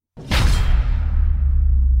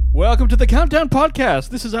Welcome to the Countdown Podcast.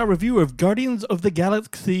 This is our review of Guardians of the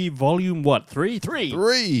Galaxy Volume, what, 3? 3.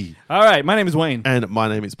 3. All right, my name is Wayne. And my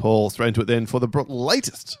name is Paul. Straight into it then for the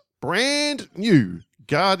latest, brand new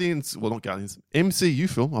MCU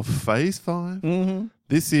film of Phase 5. Mm-hmm.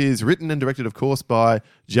 This is written and directed, of course, by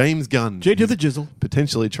James Gunn. J to the Jizzle.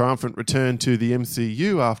 Potentially triumphant return to the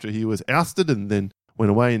MCU after he was ousted and then went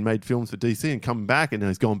away and made films for DC and come back, and now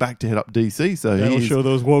he's gone back to head up DC. So That'll he's show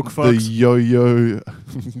those woke the fucks. yo-yo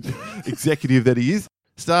executive that he is.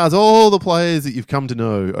 Stars all the players that you've come to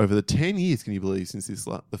know over the 10 years, can you believe, since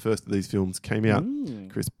the first of these films came out.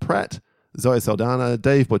 Chris Pratt, Zoe Saldana,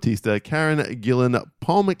 Dave Bautista, Karen Gillan,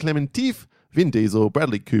 Paul McClementif, Vin Diesel,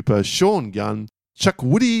 Bradley Cooper, Sean Gunn,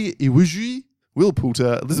 Chukwudi Iwuji, Will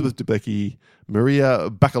Poulter, Elizabeth Debicki, Maria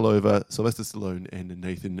Bakalova, Sylvester Stallone, and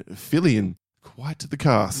Nathan Fillion. Quite the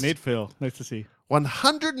cast. Nate Phil, nice to see.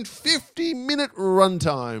 150-minute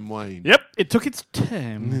runtime, Wayne. Yep, it took its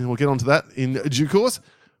time. Yeah, we'll get onto that in due course.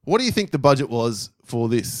 What do you think the budget was for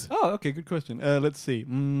this? Oh, okay, good question. Let's see.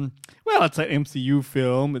 Well, it's an MCU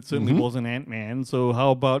film. It certainly wasn't Ant-Man, so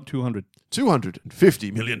how about 200?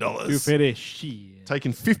 $250 million. 250 shit.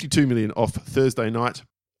 Taken $52 million off Thursday night.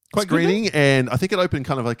 Quite good, screening, and I think it opened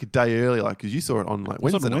kind of like a day early, like because you saw it on like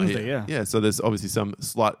Wednesday night. Yeah. Yeah, so there's obviously some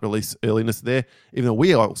slight release earliness there, even though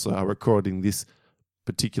we also are recording this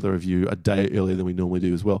particular review a day earlier than we normally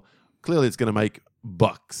do as well. Clearly, it's going to make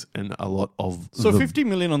bucks and a lot of So them. 50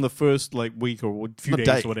 million on the first like week or few Not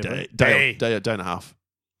days or whatever. Day and a half.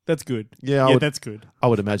 That's good. Yeah, that's good. I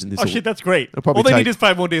would imagine this. Oh shit, that's great. It'll probably All they take- need is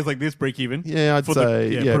 5 more days like this, break even. Yeah, I'd for say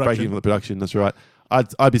break production. even for the production. That's right.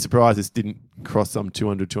 I'd be surprised this didn't cross some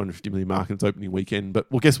 250 million mark in its opening weekend, but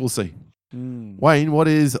we'll see. Wayne, what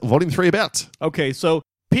is Volume 3 about? Okay, so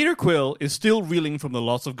Peter Quill is still reeling from the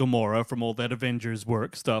loss of Gamora from all that Avengers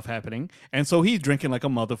work stuff happening, and so he's drinking like a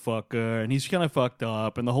motherfucker, and he's kind of fucked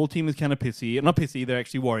up, and the whole team is kind of pissy. Not pissy, they're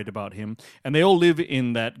actually worried about him, and they all live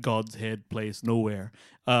in that God's Head place nowhere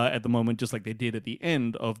at the moment, just like they did at the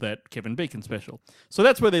end of that Kevin Bacon special. So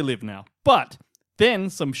that's where they live now. But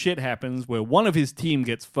then some shit happens where one of his team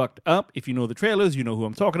gets fucked up. If you know the trailers, you know who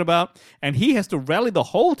I'm talking about. And he has to rally the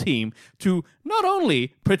whole team to not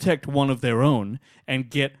only protect one of their own and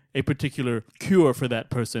get a particular cure for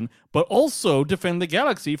that person, but also defend the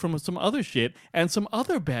galaxy from some other shit and some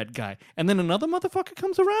other bad guy. And then another motherfucker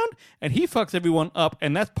comes around and he fucks everyone up,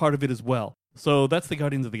 and that's part of it as well. So that's the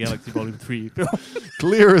Guardians of the Galaxy Volume 3 film.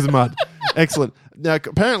 Clear as mud. Excellent. Now,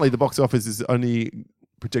 apparently the box office is only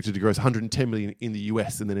projected to gross 110 million in the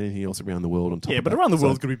US and then anything else around the world on top of that. Yeah, but around the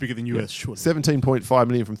world is going to be bigger than US, surely. 17.5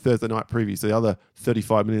 million from Thursday night preview. So the other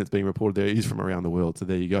 35 million that's being reported there is from around the world. So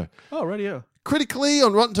there you go. Oh, radio. Critically,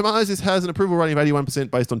 on Rotten Tomatoes, this has an approval rating of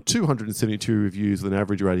 81% based on 272 reviews with an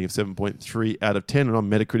average rating of 7.3 out of 10. And on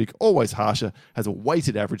Metacritic, always harsher, has a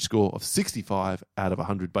weighted average score of 65 out of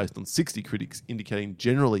 100 based on 60 critics, indicating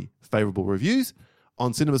generally favourable reviews.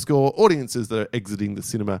 On CinemaScore, audiences that are exiting the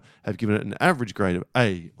cinema have given it an average grade of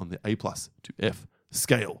A on the A+ to F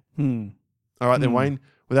scale. All right then, Wayne,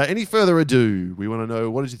 without any further ado, we want to know,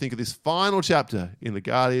 what did you think of this final chapter in the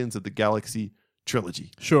Guardians of the Galaxy trilogy?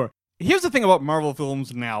 Sure. Here's the thing about Marvel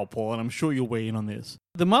films now, Paul, and I'm sure you'll weigh in on this.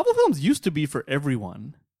 The Marvel films used to be for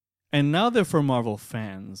everyone, and now they're for Marvel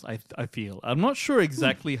fans, I feel. I'm not sure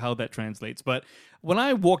exactly how that translates, but when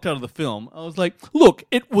I walked out of the film, I was like, look,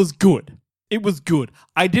 it was good. It was good.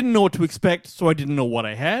 I didn't know what to expect, so I didn't know what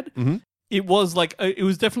I had. It was like it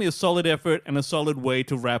was definitely a solid effort and a solid way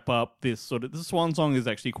to wrap up this sort of. The Swan Song is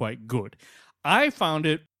actually quite good. I found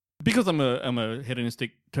it, because I'm a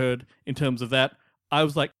hedonistic turd in terms of that. I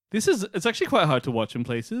was like, it's actually quite hard to watch in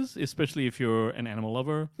places, especially if you're an animal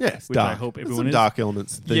lover. Yes, which dark. I hope There's everyone some is. dark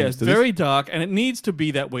elements. Yes, very dark, and it needs to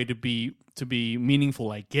be that way to be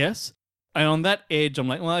meaningful, I guess. And on that edge, I'm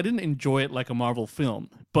like, well, I didn't enjoy it like a Marvel film,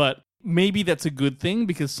 but maybe that's a good thing,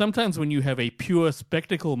 because sometimes when you have a pure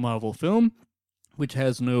spectacle Marvel film, which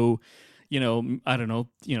has no,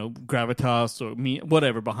 gravitas or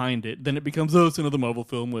whatever behind it, then it becomes, it's another Marvel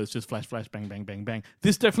film where it's just flash, flash, bang, bang, bang, bang.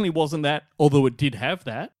 This definitely wasn't that, although it did have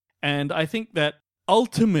that. And I think that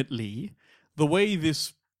ultimately, the way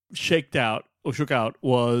this shook out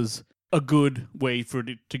was a good way for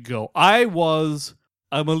it to go. I'm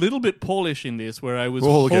a little bit Polish in this, where I was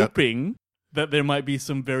hoping that there might be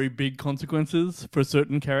some very big consequences for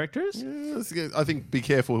certain characters. Yeah, I think be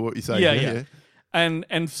careful with what you say. Yeah.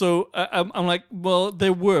 And so I'm like, well,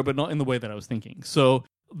 there were, but not in the way that I was thinking. So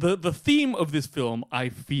the theme of this film, I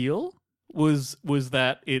feel, was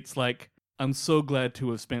that it's like I'm so glad to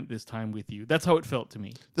have spent this time with you. That's how it felt to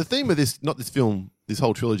me. The theme of this, not this film, this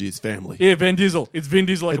whole trilogy is family. Yeah, Vin Diesel. It's Vin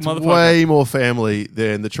Diesel like It's a motherfucker. way more family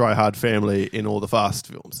than the Try Hard family in all the Fast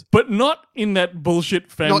films. But not in that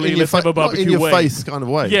bullshit family, Not in your, let's have a not barbecue in your way. face kind of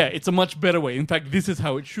way. Yeah, it's a much better way. In fact, this is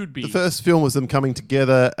how it should be. The first film was them coming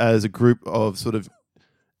together as a group of sort of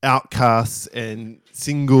outcasts and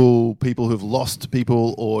single people who've lost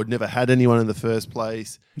people or never had anyone in the first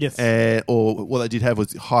place. Yes. Or what they did have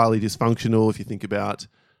was highly dysfunctional, if you think about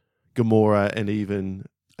Gamora and even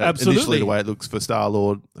Absolutely. initially the way it looks for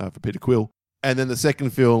Star-Lord, for Peter Quill. And then the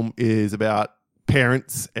second film is about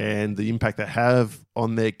parents and the impact they have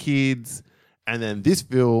on their kids. And then this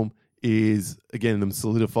film is, again, them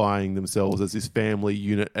solidifying themselves as this family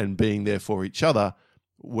unit and being there for each other,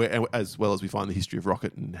 where, as well as we find the history of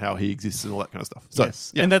Rocket and how he exists and all that kind of stuff. So,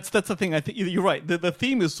 Yes. yeah. And that's the thing. I think you're right. The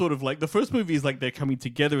theme is sort of like the first movie is like they're coming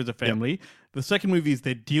together as a family. The second movie is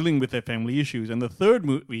they're dealing with their family issues. And the third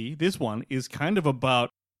movie, this one, is kind of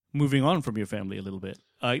about moving on from your family a little bit.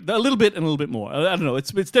 A little bit and a little bit more. I don't know.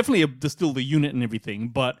 It's definitely still the unit and everything,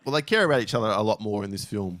 but... Well, they care about each other a lot more in this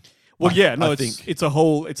film. Well, I it's think. it's a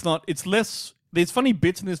whole... It's not... It's less... There's funny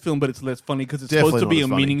bits in this film, but it's less funny because it's Definitely supposed to be not a as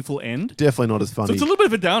funny. meaningful end. Definitely not as funny. So it's a little bit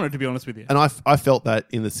of a downer, to be honest with you. And I felt that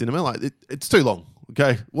in the cinema. Like it's too long.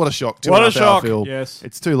 Okay, what a shock! What a 2.5 hour shock, film. yes.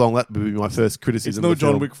 It's too long. That would be my first It's criticism. no of the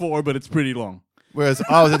John film. Wick 4, but it's pretty long. Whereas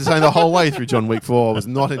I was entertained the whole way through John Wick 4. I was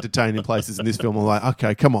not entertained in places in this film. I'm like,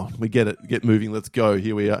 okay, come on, we get it. Get moving. Let's go.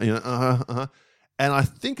 Here we are. You know, And I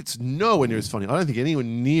think it's nowhere near as funny. I don't think anywhere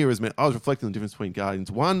near as many. I was reflecting on the difference between Guardians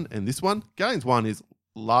 1 and this one. Guardians 1 is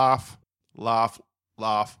laugh, laugh,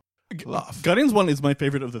 laugh, laugh. Guardians 1 is my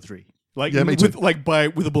favorite of the three. Like, Yeah, me with, too.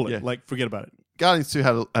 with a bullet. Yeah. Like, forget about it. Guardians 2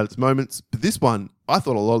 had its moments, but this one, I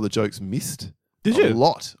thought a lot of the jokes missed. Did A you?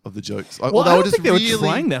 lot of the jokes. Well, I don't think they were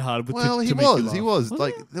trying that hard. Well, to he make you was. laugh. He was.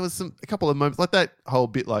 Like, it? there was a couple of moments, like that whole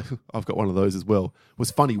bit, like, I've got one of those as well, was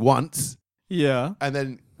funny once. Yeah. And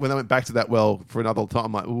then when they went back to that well for another time,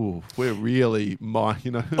 I'm like, ooh, we're really,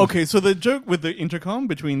 Okay, so the joke with the intercom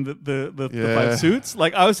between the Yeah. five suits,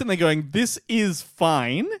 like, I was sitting there going, this is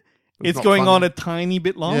fine. It's not going funny. on a tiny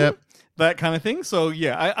bit long. Yep. That kind of thing. So,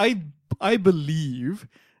 yeah, I believe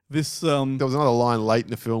this... There was another line late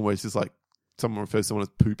in the film where it's just like, someone refers to someone as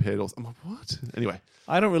poop head or something. I'm like, what? Anyway.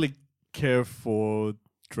 I don't really care for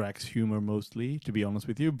Drax humor mostly, to be honest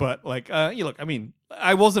with you. But like, look, I mean,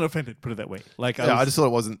 I wasn't offended. Put it that way. Like, I just thought it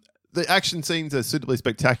wasn't. The action scenes are suitably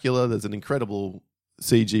spectacular. There's an incredible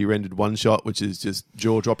CG rendered one shot, which is just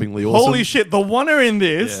jaw-droppingly awesome. holy shit, the oneer in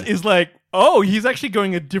this Yeah. is like, oh, he's actually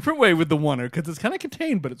going a different way with the oneer because it's kind of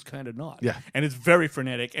contained, but it's kind of not. Yeah. and it's very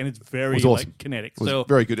frenetic and it's very was awesome. like kinetic. It was So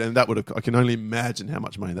very good, and that would have. I can only imagine how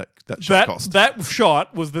much money that shot cost. that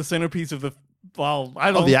shot was the centerpiece of the. Well, I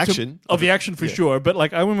don't Of the know, action. of the action for Yeah. sure. But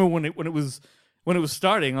like, I remember when it was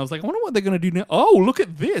starting, I was like, I wonder what they're going to do now. Oh, look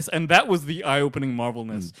at this. And that was the eye-opening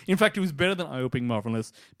marvelness. In fact, it was better than eye-opening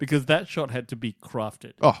marvelous because that shot had to be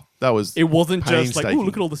crafted. Oh, that was. It wasn't just like, oh, painstaking.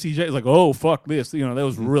 look at all the CGI. It's like, oh, fuck this. You know, that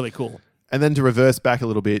was really cool. And then to reverse back a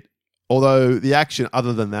little bit, although the action,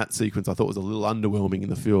 other than that sequence, I thought was a little underwhelming in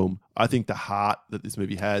the film. I think the heart that this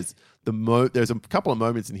movie has, there's a couple of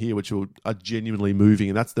moments in here which are genuinely moving,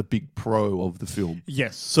 and that's the big pro of the film.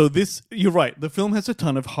 Yes. So you're right. The film has a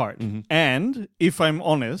ton of heart. Mm-hmm. And if I'm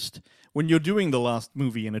honest, when you're doing the last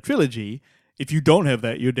movie in a trilogy, if you don't have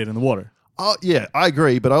that, you're dead in the water. Oh, yeah, I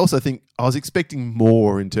agree, but I also think I was expecting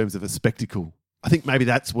more in terms of a spectacle. I think maybe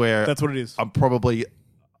that's where That's what it is.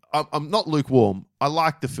 I'm not lukewarm. I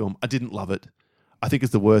liked the film. I didn't love it. I think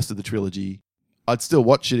it's the worst of the trilogy. I'd still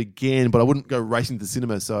watch it again, but I wouldn't go racing to the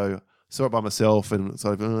cinema. So saw it by myself, and it's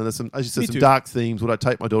like, there's some, as you said, Me some too. dark themes. Would I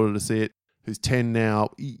take my daughter to see it? Who's 10 now?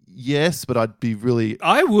 Yes, but I'd be really.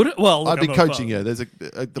 I would. Well, look, I'd be I'm not- coaching her. There's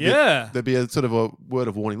there'd be a sort of a word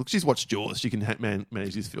of warning. Look, she's watched Jaws. She can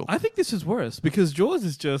manage this film. I think this is worse because Jaws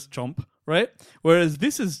is just chomp, right? Whereas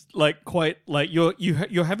this is like quite like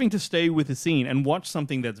you're having to stay with the scene and watch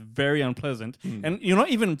something that's very unpleasant, and you're not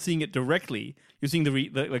even seeing it directly. You're seeing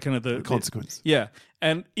the kind of the Consequence. yeah,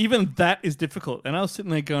 and even that is difficult. And I was sitting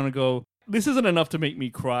there going to go, this isn't enough to make me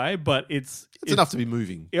cry, but it's It's enough to be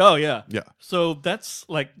moving. Oh yeah, Yeah. So that's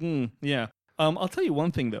like yeah. I'll tell you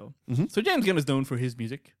one thing though. So James Gunn is known for his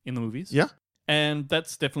music in the movies. Yeah. And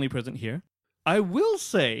that's definitely present here. I will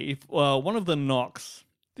say, if one of the knocks,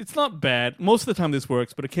 it's not bad. Most of the time this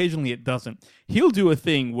works, but occasionally it doesn't. He'll do a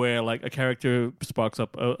thing where like a character sparks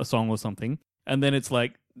up a song or something, and then it's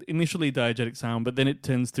like initially diegetic sound, but then it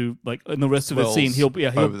tends to like in the rest of the Swells scene he'll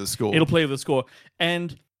over the score. It'll play over the score.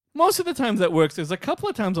 And Most of the times that works. There's a couple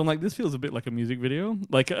of times I'm like, this feels a bit like a music video,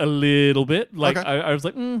 like a little bit. Like Okay. I was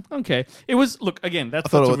like, okay. It was look again. I That's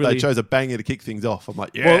thought a really they chose a banger to kick things off. I'm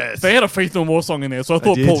like, well. yes. They had a Faith No More song in there, so I They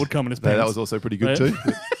thought did. Paul would come in his Yeah, pants. that was also pretty good Right?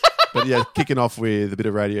 too. But yeah, kicking off with a bit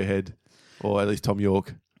of Radiohead, or at least Tom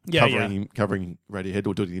York covering Radiohead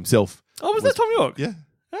or doing it himself. Oh, was that Tom York? Yeah,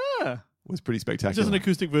 Ah. was pretty spectacular. Just an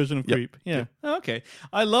acoustic version of Yep. Creep. Yeah. Oh, okay.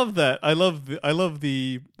 I love that. I love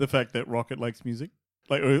the fact that Rocket likes music.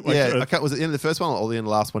 Was it the end of the first one or the end of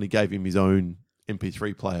the last one? He gave him his own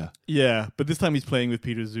MP3 player. Yeah, but this time he's playing with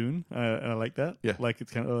Peter Zune, and I like that. Yeah. Like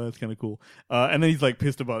it's kind of that's kind of cool. And then he's like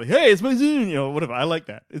pissed about it. Hey, it's my Zune, whatever. I like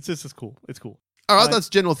that. It's cool. It's cool. All right, Right. that's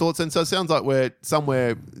general thoughts. And so it sounds like we're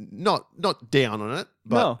somewhere not down on it,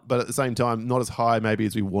 but at the same time not as high maybe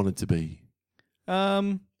as we wanted to be.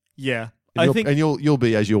 Yeah. And you'll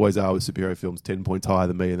be, as you always are with superhero films, 10 points higher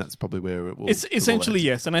than me, and that's probably where it will. It's essentially land.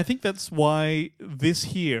 yes, and I think that's why this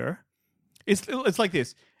here, it's like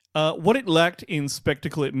this. What it lacked in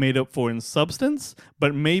spectacle, it made up for in substance,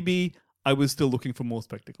 but maybe I was still looking for more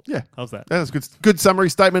spectacle. Yeah. How's that? That's a good summary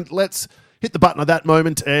statement. Let's hit the button at that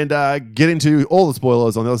moment and get into all the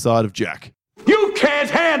spoilers on the other side of Jack. You can't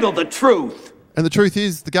handle the truth. And the truth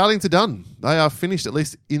is, the Guardians are done. They are finished, at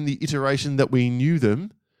least in the iteration that we knew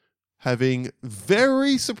them, having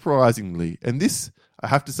very surprisingly, and this, I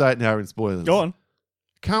have to say it now in spoilers. Go on.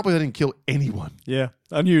 Can't believe they didn't kill anyone. Yeah,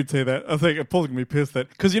 I knew you'd say that. I think Paul's gonna be pissed that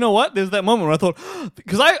because you know what? There's that moment where I thought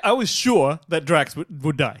because I was sure that Drax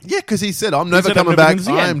would die. Yeah, because he said, I'm never said, "I'm coming never back. gonna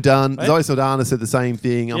see I it." am done. Right? Zoe Saldana said the same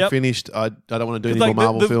thing. I'm Yep. finished. I don't want to do any Like more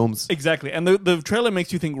Marvel films. Exactly. And the trailer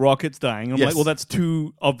makes you think Rocket's dying. And I'm Yes. like, well, that's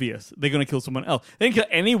too obvious. They're going to kill someone else. They didn't kill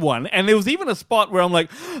anyone. And there was even a spot where I'm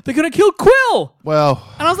like, they're going to kill Quill. Well,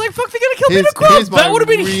 And I was like, fuck, they're going to kill Peter Quill. That would have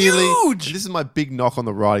been huge. This is my big knock on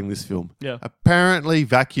the writing of this film. Yeah. Apparently,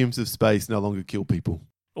 vacuums of space no longer kill people.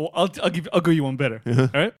 Well, I'll give you one better. All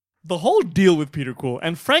right. The whole deal with Peter Quill,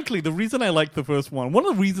 and frankly, the reason I like the first one, one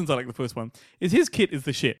of the reasons I like the first one, is his kit is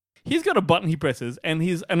the shit. He's got a button he presses, and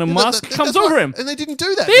a mask comes over him. And they didn't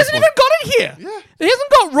do that. He hasn't even got it here. Yeah. He hasn't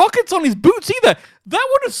got rockets on his boots either. That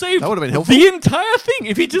would have saved That would have been helpful. the entire thing.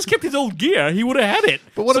 If he just kept his old gear, he would have had it.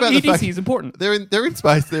 But what so about EDC the fact is important. They're in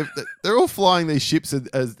space. They're all flying these ships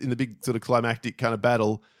as in the big sort of climactic kind of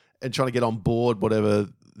battle and trying to get on board whatever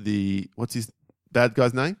what's his bad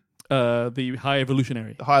guy's name? The High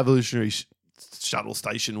Evolutionary. The High Evolutionary Shuttle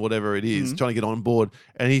Station, whatever it is, trying to get on board,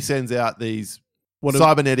 and he sends out these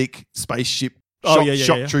cybernetic spaceship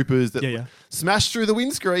shock troopers that smash through the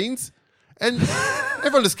windscreens, and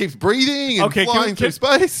everyone just keeps breathing and flying through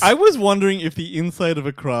space. I was wondering if the inside of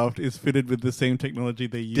a craft is fitted with the same technology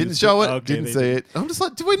they use. Didn't show it, didn't see it. I'm just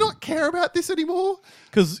like, do we not care about this anymore?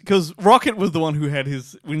 Because Rocket was the one who had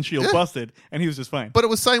his windshield busted, and he was just fine. But it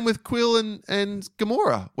was same with Quill and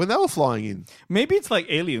Gamora when they were flying in. Maybe it's like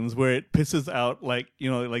Aliens, where it pisses out like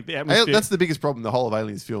the atmosphere. That's the biggest problem. The whole of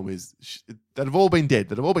Aliens film is that have all been dead.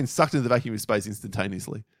 That have all been sucked into the vacuum of space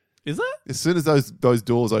instantaneously. Is that? As soon as those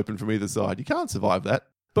doors open from either side, you can't survive that.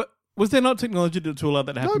 But was there not technology to allow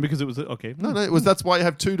that to happen? No. Because it was okay. No, that's why you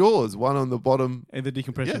have two doors, one on the bottom. And the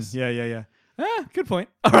decompression. Yes. Yeah. Good point.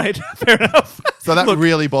 All right, fair enough. So that Look,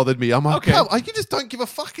 really bothered me. I'm like, Okay. you just don't give a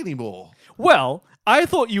fuck anymore. well, I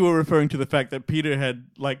thought you were referring to the fact that Peter had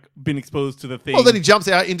been exposed to the thing. Well, then he jumps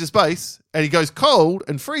out into space and he goes cold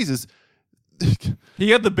and freezes.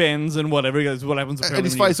 He had the bends and whatever. He goes, what happens? And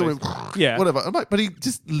his face all went, Yeah. whatever. I'm like, but he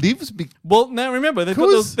just lives. Well, now remember, they've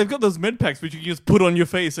Cause- got those med packs which you can just put on your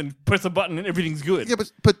face and press a button and everything's good. Yeah,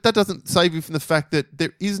 but that doesn't save you from the fact that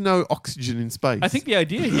there is no oxygen in space. I think the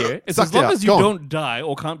idea here is Sucked as long out, as you gone. don't die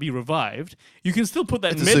or can't be revived, you can still put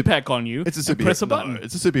that It's a med super- pack on you it's a and superhero. press a button. No,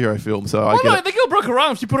 it's a superhero film, so I Oh get no, it. the girl broke her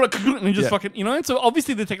arm. She put it on and just Yeah. fucking, and so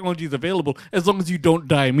obviously the technology is available as long as you don't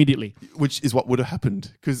die immediately. Which is what would have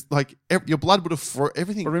happened because your blood would have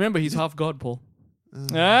everything. But remember, he's half God, Paul.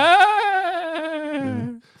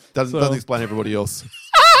 Doesn't explain everybody else.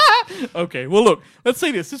 Okay, well, look, let's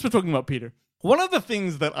say this. Since we're talking about Peter, one of the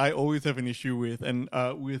things that I always have an issue with, and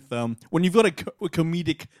when you've got a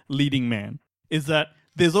comedic leading man, is that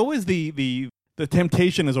there's always the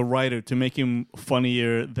temptation as a writer to make him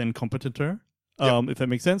funnier than competenter, if that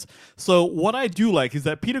makes sense. So what I do like is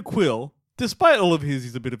that Peter Quill, despite all of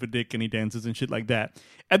he's a bit of a dick and he dances and shit like that,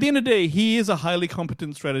 at the end of the day, he is a highly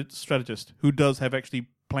competent strategist who does have actually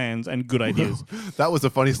plans and good ideas. That was the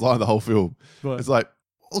funniest line of the whole film. What? It's like,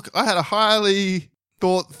 look, I had a highly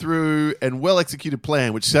thought through and well executed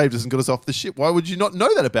plan which saved us and got us off the ship. Why would you not know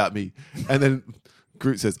that about me? And then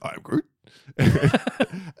Groot says, I am Groot.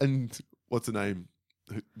 And what's the name?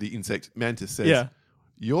 The insect Mantis says, Yeah.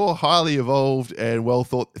 your highly evolved and well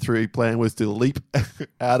thought through plan was to leap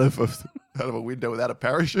out of a window without a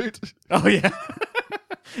parachute. Oh yeah.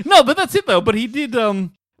 No, but that's it though. But he did.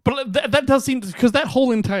 But that does seem, because that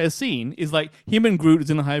whole entire scene is like him and Groot is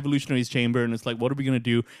in the High Evolutionary's chamber, and it's like, what are we gonna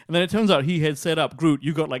do? And then it turns out he had set up, Groot,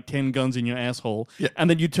 you got like 10 guns in your asshole, and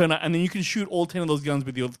then you turn out, and then you can shoot all 10 of those guns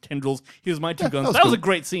with your tendrils. Here's my 2 guns. That was a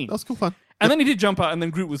great scene. That was cool fun. And then he did jump out, and then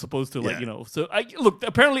Groot was supposed to, like, So, look,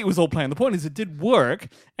 apparently it was all planned. The point is it did work,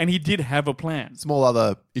 and he did have a plan. Small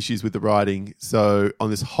other issues with the writing. So on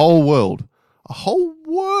this whole world, a whole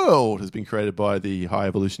world has been created by the High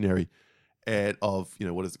Evolutionary and of,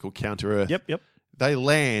 what is it called? Counter Earth. Yep. They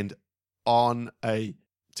land on a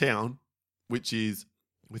town which is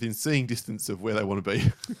within seeing distance of where they want to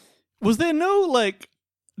be. Was there no,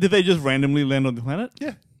 did they just randomly land on the planet?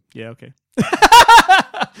 Yeah. Yeah, okay.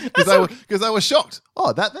 Because they were shocked.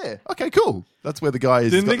 Oh, that there. Okay, cool. That's where the guy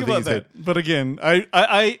is. Didn't think about that. But again,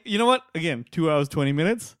 I you know what? Again, 2 hours, 20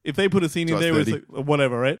 minutes. If they put a scene in there, it's like,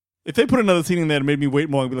 whatever, right? If they put another scene in there and made me wait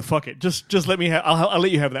more, I'd be like, fuck it. Just let me have. I'll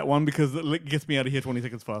let you have that one because it gets me out of here 20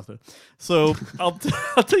 seconds faster. So I'll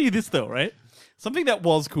tell you this though, right? Something that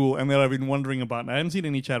was cool and that I've been wondering about, and I haven't seen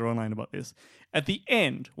any chatter online about this. At the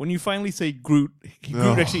end, when you finally say Groot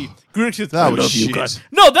actually says, that I was love shit. you guys.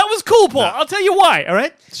 No, that was cool, Paul. I'll tell you why, all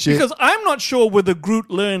right? Shit. Because I'm not sure whether Groot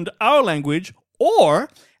learned our language or,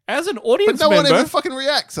 as an audience But no member... one ever fucking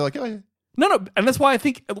reacts. So like, oh yeah. No, and that's why I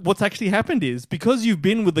think what's actually happened is because you've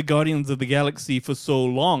been with the Guardians of the Galaxy for so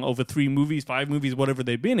long, over 3 movies, 5 movies, whatever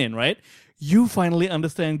they've been in, right? You finally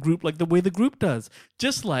understand Groot like the way the group does.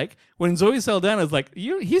 Just like when Zoe Saldana's like,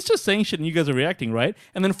 he's just saying shit and you guys are reacting, right?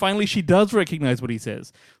 And then finally she does recognize what he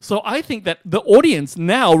says. So I think that the audience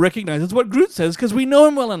now recognizes what Groot says because we know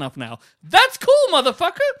him well enough now. That's cool,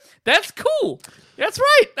 motherfucker. That's cool. That's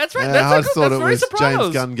right. That's right. I thought it very was surprised.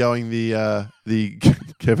 James Gunn going the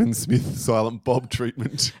Kevin Smith Silent Bob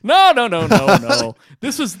treatment. No.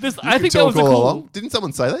 This. I think that was all cool. along. Didn't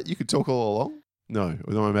someone say that? You could talk all along? No,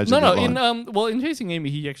 was I imagining that line? In Chasing Amy,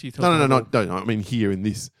 he actually told No. I mean, here in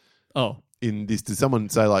this. Oh. In this, did someone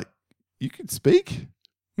say, like, you could speak?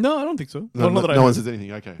 No, I don't think so. No, not that I no one heard. says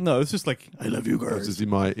anything. Okay. No, it's just like, I love you That's guys. just in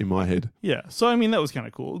my head. Yeah. So, I mean, that was kind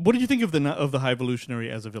of cool. What did you think of the High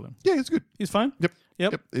Evolutionary as a villain? Yeah, it's good. He's fine?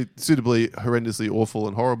 Yep. It's suitably, horrendously awful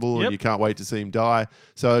and horrible, and you can't wait to see him die.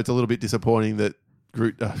 So it's a little bit disappointing that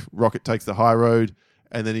Rocket takes the high road,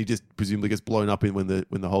 and then he just presumably gets blown up when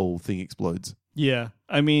the whole thing explodes. Yeah.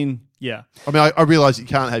 I mean, yeah. I mean, I realise you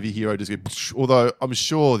can't have your hero just go, although I'm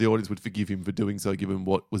sure the audience would forgive him for doing so, given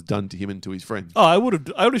what was done to him and to his friends. Oh, I would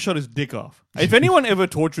have shot his dick off. If anyone ever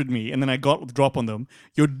tortured me and then I got the drop on them,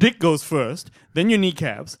 your dick goes first, then your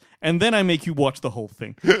kneecaps, and then I make you watch the whole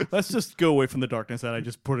thing. Let's just go away from the darkness that I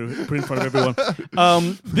just put in front of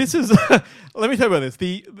everyone. This is, let me tell you about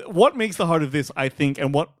this. What makes the heart of this, I think,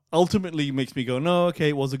 and what ultimately makes me go, no, okay,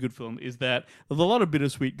 it was a good film, is that there's a lot of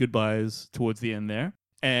bittersweet goodbyes towards the end there.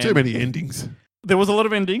 And too many endings. There was a lot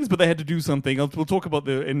of endings, but they had to do something. We'll talk about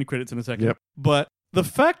the ending credits in a second. Yep. But the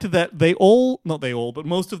fact that but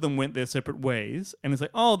most of them went their separate ways, and it's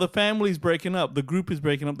like, oh, the family's breaking up, the group is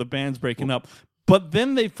breaking up, the band's breaking up. But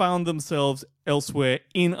then they found themselves elsewhere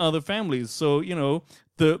in other families. So,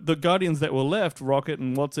 the Guardians that were left, Rocket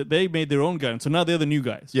and they made their own Guardians. So now they're the new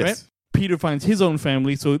guys, yes. Right? Peter finds his own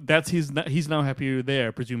family, so that's he's now happier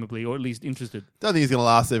there, presumably, or at least interested. Don't think he's going to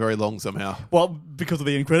last there very long somehow. Well, because of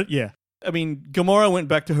the end credit, yeah. I mean, Gamora went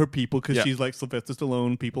back to her people because she's like Sylvester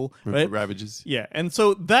Stallone people, right? Ravages. Yeah, and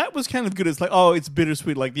so that was kind of good. It's like, oh, it's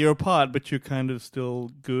bittersweet. Like, you're apart, but you're kind of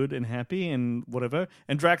still good and happy and whatever.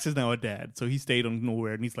 And Drax is now a dad, so he stayed on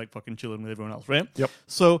nowhere and he's like fucking chilling with everyone else, right? Yep.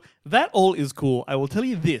 So that all is cool. I will tell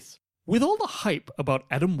you this. With all the hype about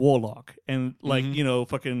Adam Warlock and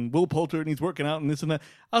fucking Will Poulter and he's working out and this and that,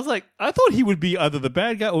 I was like, I thought he would be either the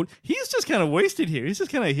bad guy or he's just kind of wasted here. He's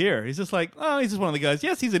just kind of here. He's just like, oh, he's just one of the guys.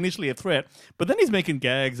 Yes, he's initially a threat, but then he's making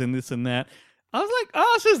gags and this and that. I was like,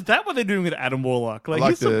 oh, so is that what they're doing with Adam Warlock? Like, I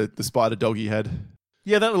like the spider dog he had.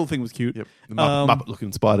 Yeah, that little thing was cute. Yep, the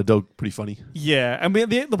Muppet-looking spider dog, pretty funny. Yeah, I mean,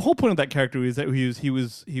 the whole point of that character is that he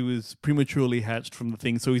was prematurely hatched from the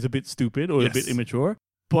thing, so he's a bit stupid or a bit immature.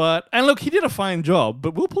 And look, he did a fine job,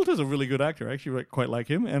 but Will Poulter's a really good actor. I actually quite like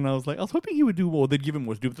him, and I was hoping he would do more. They'd give him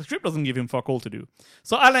more to do, but the script doesn't give him fuck all to do.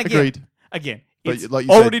 So I like Agreed. Again, but it's like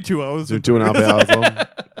already said, 2 hours. 2.5 hours long.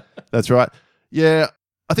 That's right. Yeah,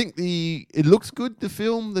 I think it looks good, the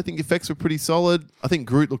film. I think effects were pretty solid. I think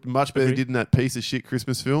Groot looked much better than he did in that piece of shit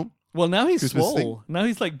Christmas film. Well, now he's Christmas swole. thing. Now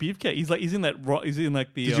he's like beefcake. He's in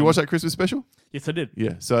like the. Did you watch that Christmas special? Yes, I did.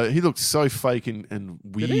 Yeah, so he looked so fake and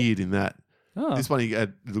weird in that. Oh. This one he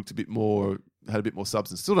looked a bit more had a bit more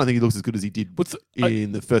substance. Still don't think he looks as good as he did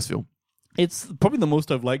in the first film. It's probably the most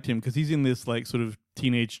I've liked him because he's in this like sort of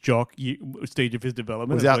teenage jock stage of his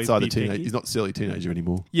development. He's outside the teenage. He's not silly teenager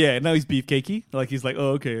anymore. Yeah, now he's beefcakey. Like he's like,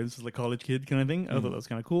 oh, okay, this is like college kid kind of thing. I thought that was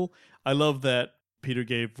kind of cool. I love that Peter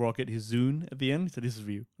gave Rocket his Zune at the end. He said, "This is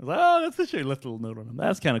for you." I was like, "Oh, that's the shit." He left a little note on him.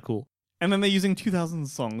 That's kind of cool. And then they're using 2000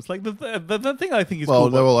 songs. Like the thing I think is well, cool.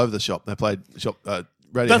 they're all over the shop. They played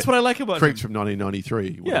radio. That's what I like about Creeps him. from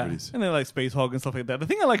 1993. Whatever it is. And they're like Space Hog and stuff like that. The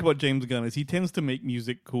thing I like about James Gunn is he tends to make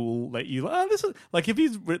music cool. Like you, this is like if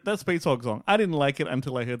he's that Space Hog song. I didn't like it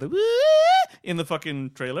until I heard the in the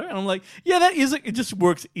fucking trailer, and I'm like, yeah, that is it. Just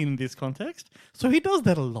works in this context. So he does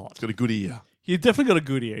that a lot. He's got a good ear. He's definitely got a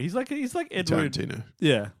good ear. He's like Edward Tarantino.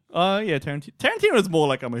 Yeah. Yeah, Tarantino. Tarantino is more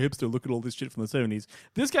like I'm a hipster. Look at all this shit from the 70s.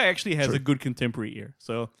 This guy actually has a good contemporary ear.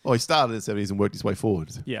 So he started in the 70s and worked his way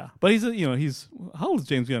forward. yeah, but he's how old is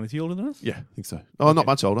James Gunn? Is he older than us? Yeah, I think so. Oh, not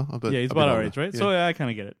much older. Yeah, he's about our age, right? Yeah. So I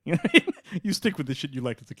kind of get it. You stick with the shit you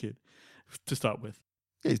liked as a kid to start with.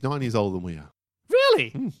 Yeah, he's 9 years older than we are.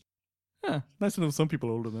 Really? Yeah, nice to know some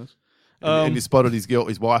people older than us. And you spotted his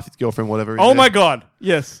wife, his girlfriend, whatever. Oh my god!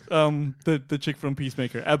 Yes, the chick from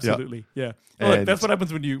Peacemaker, absolutely. Yeah, look, that's what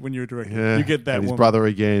happens when you're a director. Yeah, You get that. and his woman. brother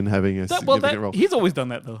again having a significant role. He's always done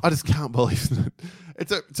that though. I just can't believe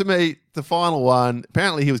it. To me, the final one.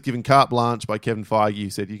 Apparently, he was given carte blanche by Kevin Feige,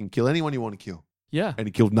 who said you can kill anyone you want to kill, Yeah, and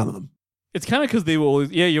he killed none of them. it's kind of because they were always.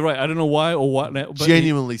 Yeah, you're right. I don't know why or what. But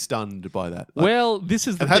Genuinely stunned by that. well, this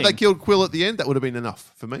is the and thing. had they killed Quill at the end, that would have been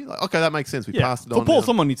enough for me. Like, okay, that makes sense. We passed it for on. Paul, now.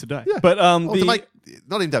 someone needs to die. Yeah. But To make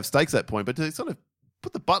not even to have stakes at that point, but to sort of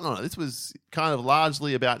put the button on it. This was kind of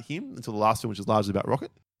largely about him until the last one, which was largely about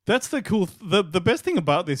Rocket. That's the cool. The best thing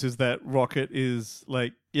about this is that Rocket is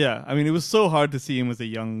like, yeah. I mean, it was so hard to see him as a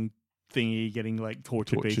young thingy getting like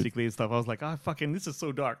tortured. Basically and stuff. I was like, fucking, this is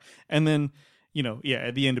so dark. And then,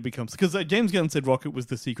 at the end it becomes because James Gunn said Rocket was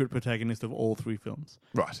the secret protagonist of all 3 films.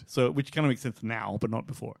 Right. So, which kind of makes sense now, but not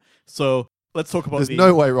before. So let's talk about. There's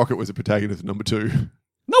no way Rocket was a protagonist in number 2.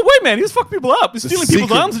 No way, man. He was fucking people up. He's stealing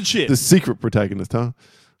people's arms and shit. The secret protagonist, huh?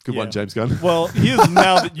 Good Yeah. one, James Gunn. Well, he is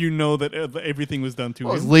now that you know that everything was done to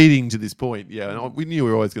Well, it was him. leading to this point, yeah. And we knew we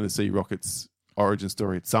were always going to see Rocket's origin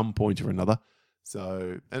story at some point or another.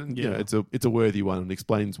 So, and it's a worthy one and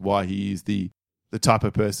explains why he is the type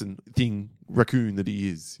of raccoon that he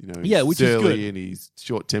is. Yeah, which is good. And he's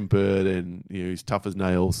short-tempered and he's tough as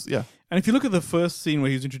nails. Yeah. And if you look at the first scene where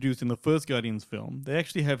he was introduced in the first Guardians film, they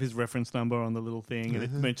actually have his reference number on the little thing, and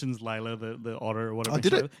it mentions Lila, the otter or whatever. Oh,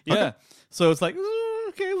 did it? Yeah. Okay. So it's like,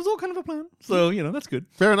 okay, it was all kind of a plan. So, that's good.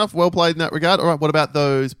 Fair enough. Well played in that regard. All right, what about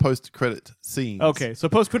those post-credit scenes? Okay, so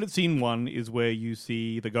post-credit scene 1 is where you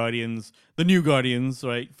see the Guardians, the new Guardians,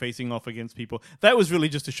 right, facing off against people. That was really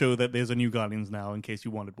just to show that there's a new Guardians now, in case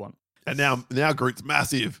you wanted one. And now Groot's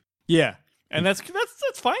massive. Yeah, and that's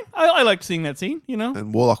fine. I liked seeing that scene,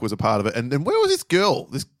 And Warlock was a part of it. And then where was this girl?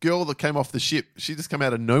 This girl that came off the ship. She just came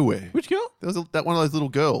out of nowhere. Which girl? There was that one of those little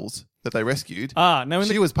girls that they rescued. Now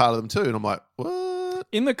she was part of them too. And I'm like, what?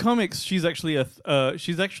 In the comics, she's actually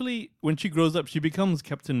when she grows up, she becomes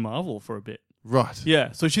Captain Marvel for a bit. Right.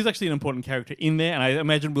 Yeah, so she's actually an important character in there, and I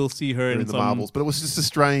imagine we'll see her in the Marvels. But it was just a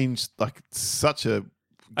strange, such a...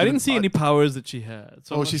 I didn't see any powers that she had.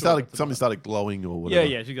 So something started glowing or whatever.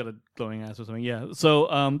 Yeah, she got a glowing ass or something. Yeah, so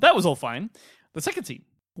that was all fine. The second scene,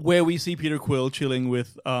 where we see Peter Quill chilling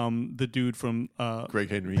with the dude from Greg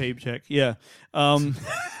Henry. Paycheck. Yeah. Or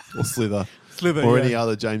Slither. Slither, or yeah. any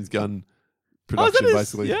other James Gunn production,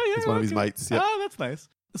 basically. Yeah, it's one of his mates. Yeah. Oh, that's nice.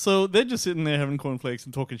 So they're just sitting there having cornflakes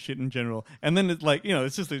and talking shit in general. And then it's like,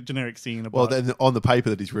 it's just a generic scene about... Well, then on the paper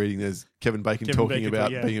that he's reading, there's Kevin Bacon talking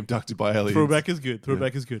about being abducted by aliens. Throwback is good.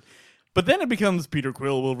 Is good. But then it becomes Peter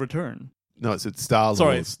Quill will return. No, it's Star-Lord.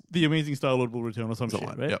 Sorry, it's the Amazing Star-Lord will return or some shit,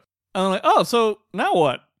 right? Yep. And I'm like, oh, so now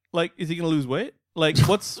what? Like, is he going to lose weight? Like,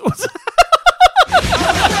 what's...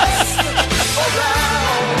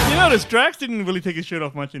 You notice Drax didn't really take his shirt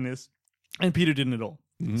off much in this, and Peter didn't at all.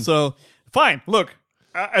 Mm-hmm. So, fine. Look,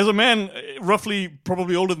 as a man roughly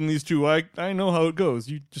probably older than these two, I know how it goes.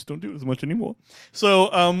 You just don't do it as much anymore. So,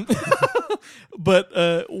 but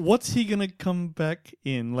what's he gonna come back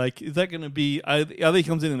in? Like, is that gonna be either he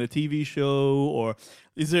comes in a TV show, or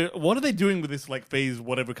what are they doing with this like phase?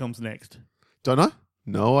 Whatever comes next, don't know.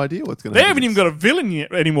 No idea what's gonna. They haven't even got a villain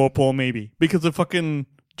yet anymore, Paul. Maybe because of fucking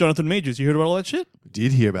Jonathan Majors. You heard about all that shit?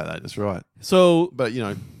 Did hear about that. That's right. So, but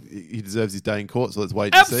he deserves his day in court, so let's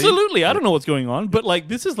wait and see. Absolutely. I don't know what's going on, but like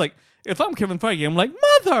this is like, if I'm Kevin Feige, I'm like,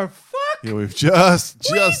 motherfucker. Yeah, we've just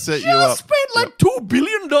set you up. Spent like $2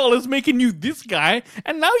 billion making you this guy,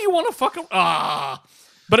 and now you want to fuck him.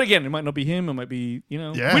 But again, it might not be him. It might be,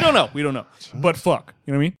 Yeah. We don't know. But fuck.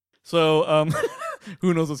 You know what I mean? So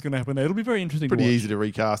who knows what's going to happen there? It'll be very interesting. Pretty to watch. easy to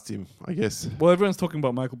recast him, I guess. Well, everyone's talking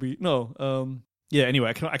about Michael B. No. Yeah. Anyway,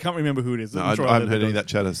 I can't remember who it is. No, I'm sure I haven't that heard it any of does. that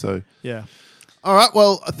chatter, so... Yeah. All right,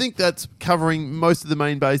 well, I think that's covering most of the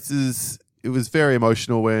main bases. It was very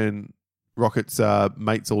emotional when Rocket's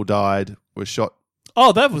mates all died, were shot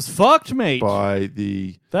Oh, that was fucked, mate. by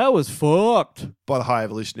the That was fucked. High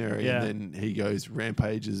Evolutionary, Yeah. and then he goes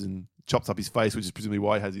rampages and chops up his face, which is presumably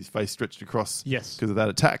why he has his face stretched across Yes. because of that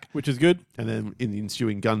attack. Which is good. And then in the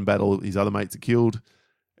ensuing gun battle, his other mates are killed.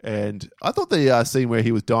 And I thought the scene where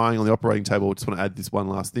he was dying on the operating table, I just want to add this one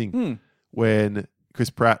last thing, when Chris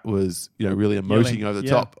Pratt was, really emoting Yelling. over the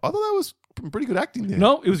Yeah. top. I thought that was pretty good acting there.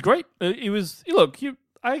 No, it was great. It was. Look,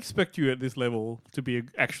 I expect you at this level to be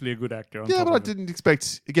actually a good actor. On Yeah, top but I of it. didn't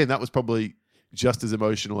expect. Again, that was probably just as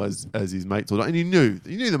emotional as his mates were. And he knew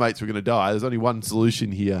the mates were going to die. There's only one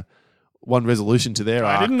solution here, one resolution to their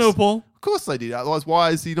I arcs. didn't know, Paul. Of course they did. Otherwise,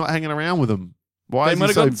 why is he not hanging around with them? Why They is might he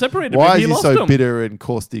have so gotten separated. Why Maybe is he he lost so them. bitter and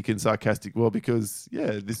caustic and sarcastic? Well, because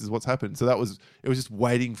this is what's happened. So it was just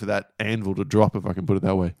waiting for that anvil to drop, if I can put it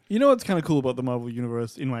that way. You know what's kind of cool about the Marvel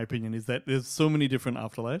universe, in my opinion, is that there's so many different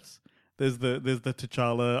afterlives. There's the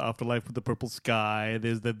T'Challa afterlife with the purple sky.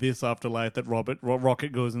 There's this afterlife that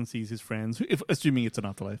Rocket goes and sees his friends, assuming it's an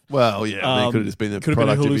afterlife. Well, yeah, I mean, it could have just been the Could have been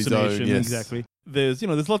a product of his own. hallucination, Yes. exactly. There's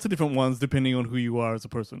lots of different ones depending on who you are as a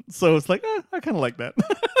person. So it's like, I kind of like that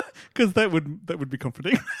because that would be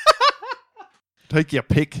comforting. Take your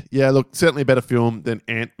pick. Yeah, look, certainly a better film than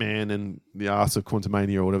Ant-Man and the Arse of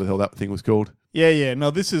Quantumania or whatever the hell that thing was called. Yeah.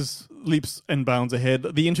 No, this is leaps and bounds ahead.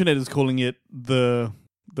 The internet is calling it the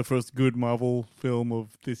first good Marvel film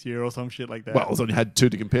of this year or some shit like that. Well, it's only had two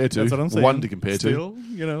to compare to. That's what I'm saying. One to compare to.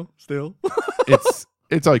 Still.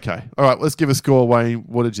 It's okay. All right, let's give a score, Wayne.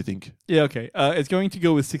 What did you think? Yeah, okay. It's going to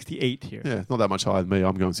go with 68 here. Yeah, it's not that much higher than me.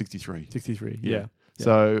 I'm going 63. 63, Yeah. yeah.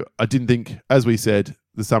 So I didn't think, as we said,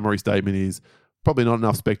 the summary statement is probably not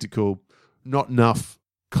enough spectacle, not enough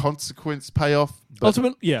consequence payoff, but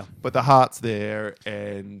the heart's there,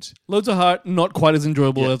 and Loads of heart, not quite as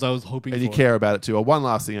enjoyable Yeah. as I was hoping you for. care about it too. One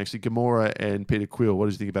last thing, actually, Gamora and Peter Quill. What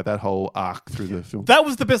did you think about that whole arc through the film? That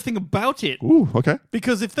was the best thing about it. Ooh, okay.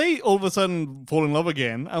 Because if they all of a sudden fall in love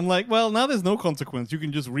again, I'm like, well, now there's no consequence. You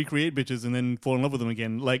can just recreate bitches and then fall in love with them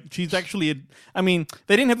again. Like, she's actually, they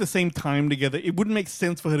didn't have the same time together. It wouldn't make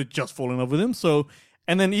sense for her to just fall in love with him. So,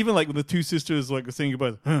 and then even like when the two sisters like were saying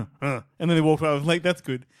goodbye, and then they walked out, I was like, that's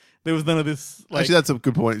good. There was none of this. Like, Actually, that's a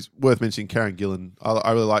good point. It's worth mentioning Karen Gillan.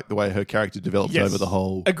 I really like the way her character develops Yes. over the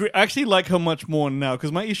whole... Agree. I actually like her much more now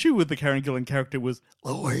because my issue with the Karen Gillan character was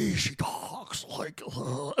the way she talks. Like, I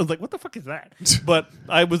was like, what the fuck is that? But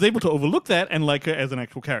I was able to overlook that and like her as an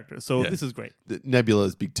actual character. So this is great.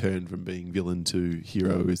 Nebula's big turn from being villain to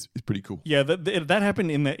hero is pretty cool. Yeah, that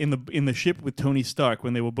happened in the ship with Tony Stark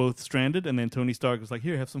when they were both stranded, and then Tony Stark was like,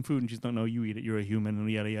 "Here, have some food," and she's like, "No, you eat it. You're a human,"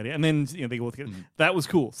 and yada yada. And then they go together. That was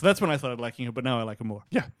cool. So that's when I started liking her, but now I like her more.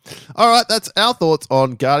 Yeah. All right, that's our thoughts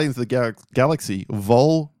on Guardians of the Galaxy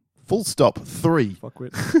Vol. Full stop 3.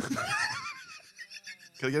 Fuckwit.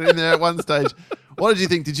 Gotta get in there at one stage. What did you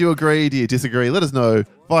think? Did you agree? Do you disagree? Let us know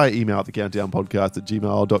via email at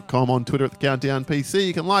thecountdownpodcast@gmail.com, on Twitter at thecountdownpc.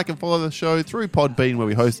 You can like and follow the show through Podbean where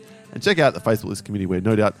we host, and check out the Facebook list community where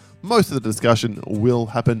no doubt most of the discussion will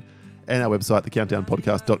happen, and our website,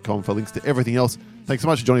 thecountdownpodcast.com, for links to everything else. Thanks so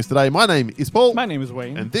much for joining us today. My name is Paul. My name is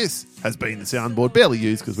Wayne. And this has been the soundboard, barely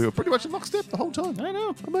used because we were pretty much in lockstep the whole time. I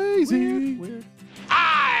know. Amazing. Weird.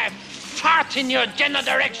 I fart in your general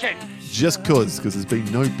direction. Just because there's been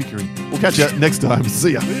no bickering. We'll catch you next time.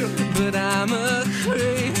 See ya. But I'm a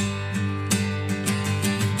creep.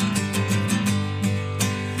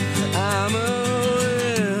 I'm a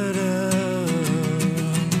widow.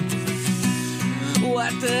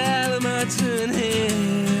 What the hell am I doing here?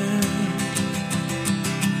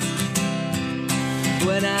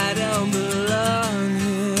 When I don't